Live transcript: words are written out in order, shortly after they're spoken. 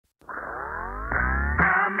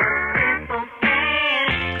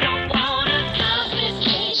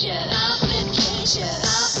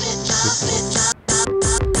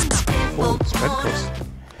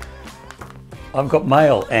I've got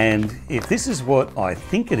mail, and if this is what I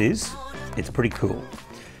think it is, it's pretty cool.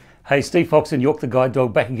 Hey, Steve Fox and York the Guide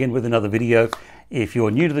Dog back again with another video. If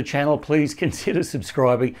you're new to the channel, please consider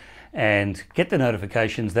subscribing and get the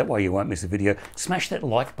notifications. That way you won't miss a video. Smash that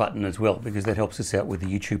like button as well, because that helps us out with the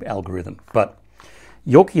YouTube algorithm. But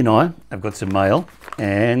Yorkie and I have got some mail,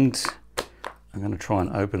 and I'm going to try and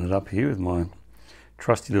open it up here with my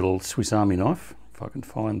trusty little Swiss Army knife. If I can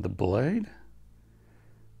find the blade.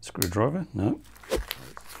 Screwdriver, no,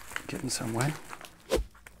 getting somewhere.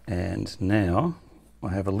 And now I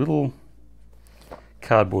have a little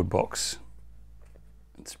cardboard box.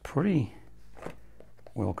 It's pretty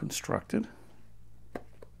well constructed,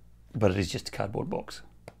 but it is just a cardboard box.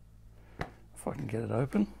 If I can get it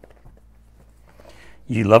open.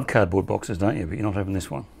 You love cardboard boxes, don't you? But you're not having this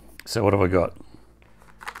one. So what have I got?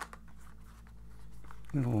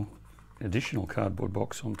 Little additional cardboard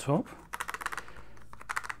box on top.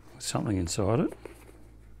 Something inside it.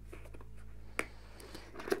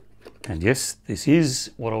 And yes, this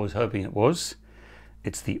is what I was hoping it was.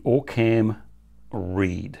 It's the Orcam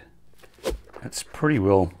Read. It's pretty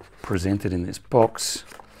well presented in this box.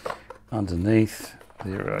 Underneath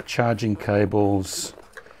there are charging cables,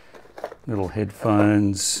 little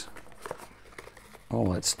headphones,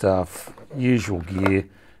 all that stuff, usual gear.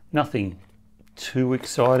 Nothing too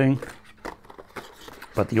exciting,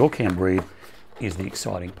 but the Orcam Read is the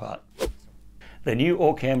exciting part. The new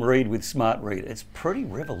Orcam Read with Smart Read. It's pretty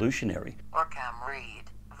revolutionary. Orcam Read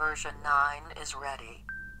version 9 is ready.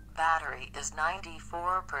 Battery is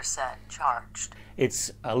 94% charged.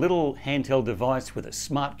 It's a little handheld device with a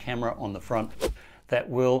smart camera on the front that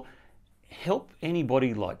will help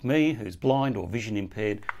anybody like me who's blind or vision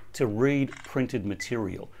impaired to read printed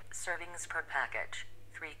material. Servings per package,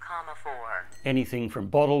 3,4. Anything from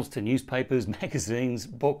bottles to newspapers, magazines,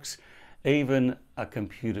 books, even a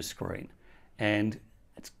computer screen. And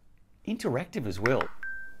it's interactive as well.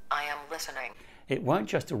 I am listening. It won't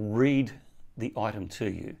just read the item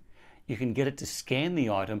to you. You can get it to scan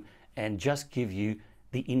the item and just give you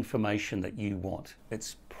the information that you want.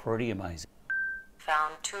 It's pretty amazing.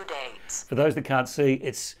 Found 2 dates. For those that can't see,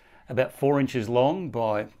 it's about 4 inches long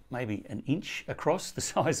by maybe an inch across, the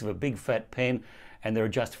size of a big fat pen, and there are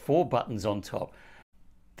just 4 buttons on top.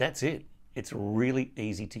 That's it. It's really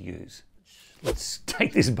easy to use. Let's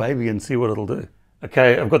take this baby and see what it'll do.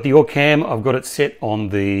 Okay, I've got the Orcam. I've got it set on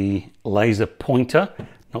the laser pointer.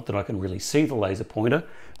 Not that I can really see the laser pointer,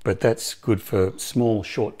 but that's good for small,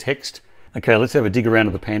 short text. Okay, let's have a dig around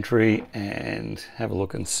to the pantry and have a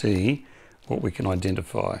look and see what we can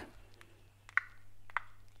identify.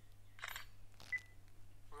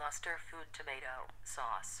 Luster Food Tomato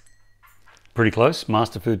Sauce. Pretty close,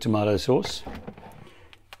 Master Food Tomato Sauce.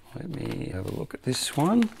 Let me have a look at this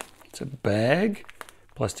one. It's a bag,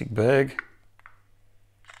 plastic bag.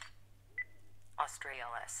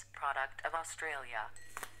 Australis, product of Australia.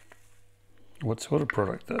 What sort of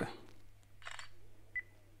product though?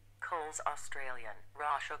 Coles Australian,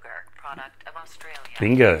 raw sugar, product of Australia.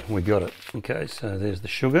 Bingo, we got it. Okay, so there's the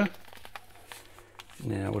sugar.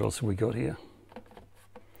 Now what else have we got here?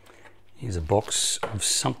 Here's a box of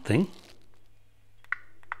something.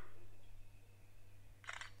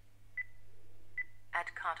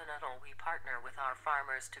 We partner with our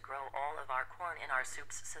farmers to grow all of our corn in our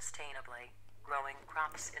soups sustainably, growing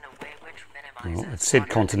crops in a way which minimizes. Well, it said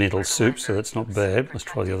continental soup, so that's not bad. Let's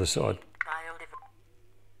try the other side.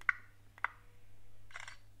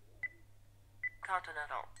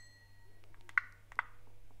 Continental.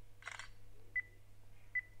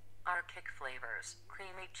 Our kick flavors: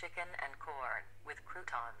 creamy chicken and corn with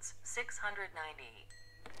croutons, 690.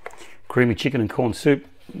 Creamy chicken and corn soup.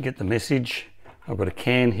 Get the message. I've got a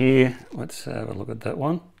can here. Let's have a look at that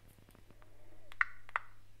one.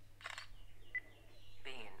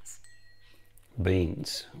 Beans.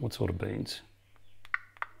 Beans. What sort of beans?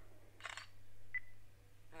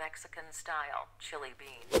 Mexican style chili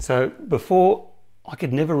beans. So before, I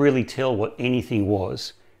could never really tell what anything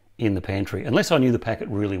was in the pantry, unless I knew the packet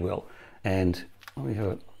really well. And let me have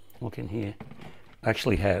a look in here. I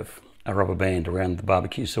actually have a rubber band around the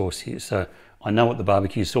barbecue sauce here, so I know what the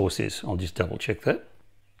barbecue sauce is. I'll just double check that.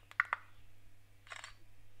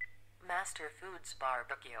 Master Foods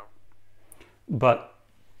Barbecue. But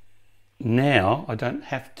now I don't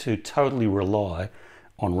have to totally rely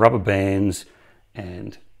on rubber bands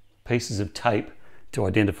and pieces of tape to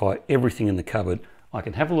identify everything in the cupboard. I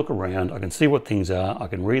can have a look around, I can see what things are, I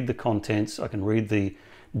can read the contents, I can read the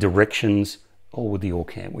directions, all with the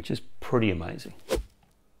Orcam, which is pretty amazing.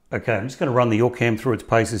 Okay, I'm just going to run the Orcam through its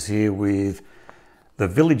paces here with The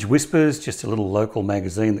Village Whispers, just a little local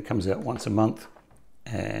magazine that comes out once a month.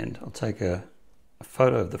 And I'll take a a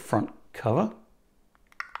photo of the front cover.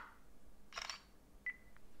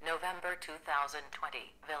 November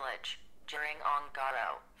 2020, Village, Gerringong,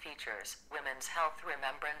 features Women's Health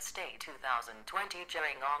Remembrance Day 2020,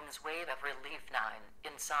 Gerringong's Wave of Relief 9.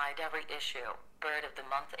 Inside every issue, Bird of the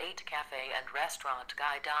Month 8 Cafe and Restaurant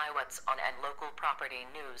Guide, what's on and local property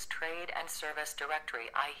news, trade and service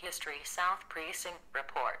directory, History, South Precinct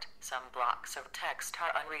report. Some blocks of text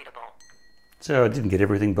are unreadable. So I didn't get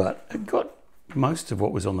everything, but I got most of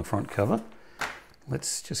what was on the front cover.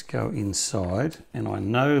 Let's just go inside, and I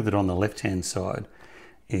know that on the left-hand side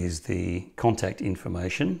is the contact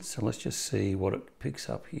information. So let's just see what it picks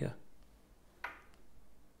up here.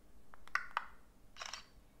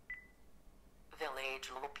 Village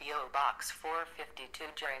P.O. Box 452,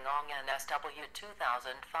 Gerringong, NSW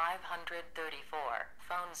 2534,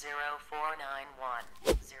 phone 0491.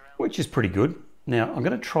 Which is pretty good. Now I'm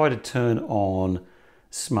going to try to turn on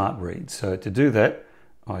Smart Read. So to do that,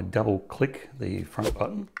 I double click the front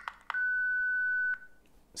button.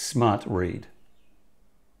 Smart Read.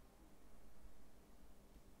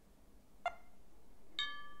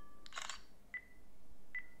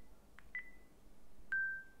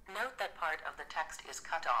 Note that part of the text is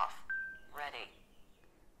cut off. Ready.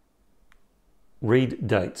 Read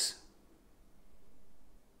dates.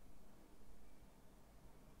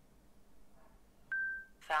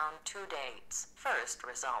 Found 2 dates. First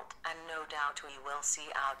result, and no doubt we will see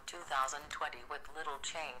out 2020 with little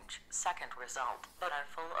change. Second result, but are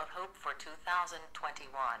full of hope for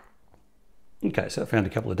 2021. Okay, so I found a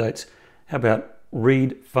couple of dates. How about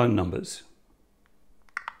read phone numbers?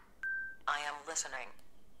 I am listening.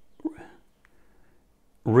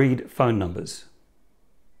 Read phone numbers.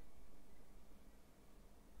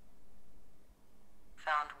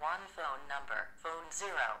 Found one phone number, phone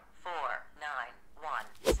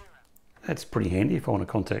 04910. That's pretty handy if I want to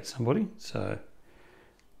contact somebody. So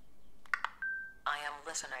I am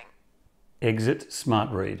listening. Exit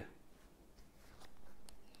Smart Read.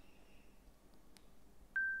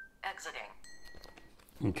 Exiting.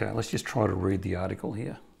 Okay, let's just try to read the article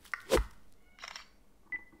here.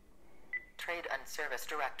 Trade and service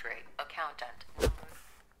directory, accountant.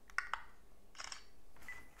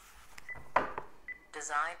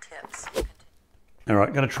 Design tips. All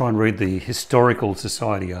right, going to try and read the Historical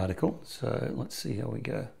Society article. So let's see how we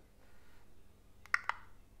go.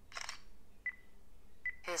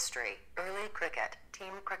 History. Early cricket.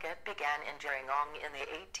 Team cricket began in Gerringong in the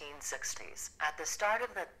 1860s. At the start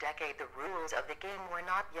of the decade, the rules of the game were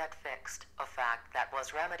not yet fixed, a fact that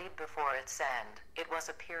was remedied before its end. It was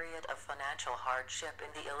a period of financial hardship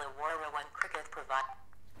in the Illawarra when cricket provided.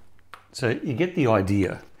 So you get the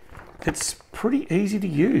idea. It's pretty easy to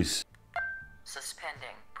use.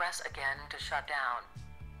 Suspending. Press again to shut down.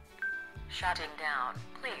 Shutting down.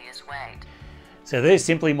 Please wait. So there's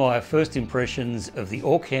simply my first impressions of the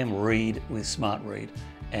Orcam Read with Smart Read.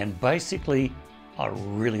 And basically, I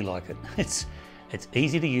really like it. It's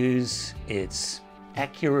easy to use, it's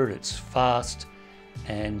accurate, it's fast,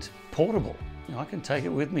 and portable. You know, I can take it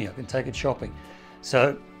with me, I can take it shopping.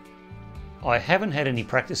 So I haven't had any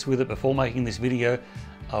practice with it before making this video.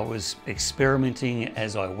 I was experimenting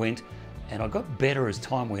as I went, and I got better as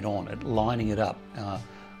time went on at lining it up.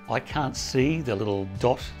 I can't see the little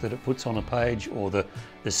dot that it puts on a page or the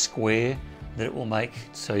square that it will make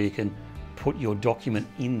so you can put your document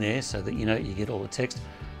in there so that you know you get all the text.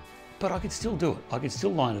 But I could still do it. I could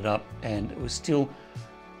still line it up, and it was still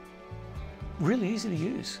really easy to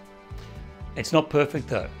use. It's not perfect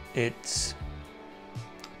though. It's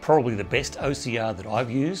probably the best OCR that I've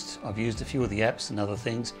used. I've used a few of the apps and other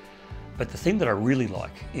things, but the thing that I really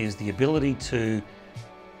like is the ability to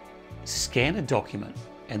scan a document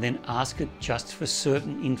and then ask it just for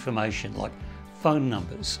certain information like phone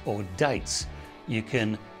numbers or dates. You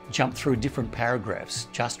can jump through different paragraphs,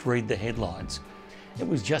 just read the headlines. It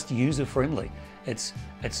was just user-friendly. It's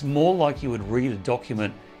more like you would read a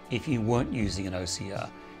document if you weren't using an OCR.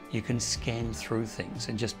 You can scan through things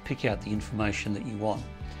and just pick out the information that you want.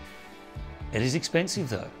 It is expensive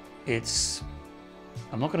though.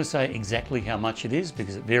 I'm not going to say exactly how much it is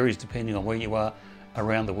because it varies depending on where you are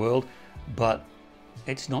around the world, but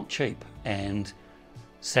it's not cheap. And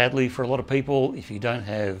sadly for a lot of people, if you don't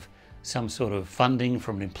have some sort of funding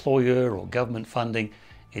from an employer or government funding,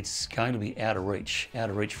 it's going to be out of reach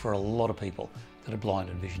for a lot of people that are blind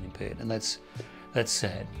and vision impaired. And that's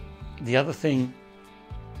sad. The other thing,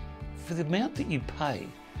 for the amount that you pay,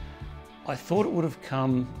 I thought it would have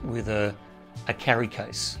come with a carry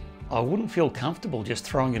case. I wouldn't feel comfortable just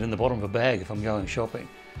throwing it in the bottom of a bag if I'm going shopping.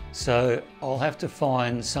 So I'll have to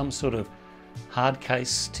find some sort of hard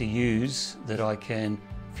case to use that I can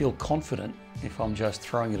feel confident if I'm just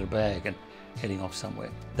throwing it in a bag and heading off somewhere.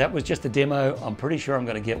 That was just a demo. I'm pretty sure I'm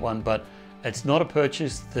going to get one, but it's not a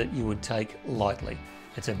purchase that you would take lightly.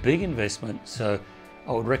 It's a big investment, so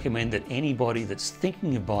I would recommend that anybody that's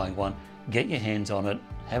thinking of buying one, get your hands on it,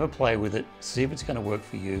 have a play with it, see if it's going to work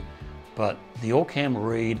for you. But the Orcam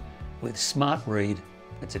Read with Smart Read,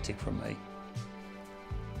 it's a tick from me.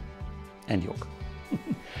 And York.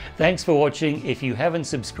 Thanks for watching. If you haven't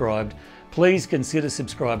subscribed, please consider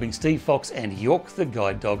subscribing. Steve Fox and York the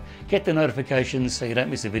Guide Dog. Get the notifications so you don't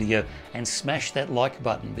miss a video, and smash that like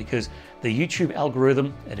button, because the YouTube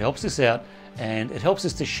algorithm, it helps us out and it helps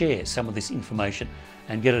us to share some of this information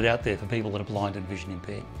and get it out there for people that are blind and vision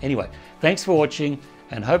impaired. Anyway, thanks for watching,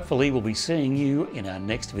 and hopefully we'll be seeing you in our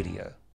next video.